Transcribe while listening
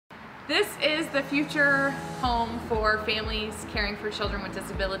This is the future home for families caring for children with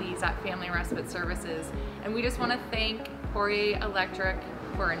disabilities at Family Respite Services. And we just want to thank Poirier Electric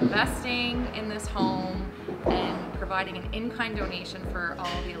for investing in this home and providing an in-kind donation for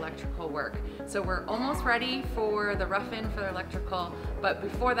all the electrical work. So we're almost ready for the rough-in for the electrical, but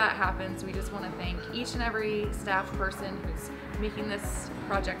before that happens, we just want to thank each and every staff person who's making this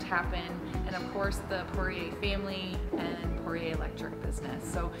project happen, and of course the Poirier family and Poirier Electric business.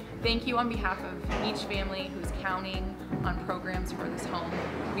 So thank you on behalf of each family who's counting on programs for this home.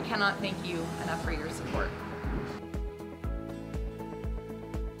 We cannot thank you enough for your support.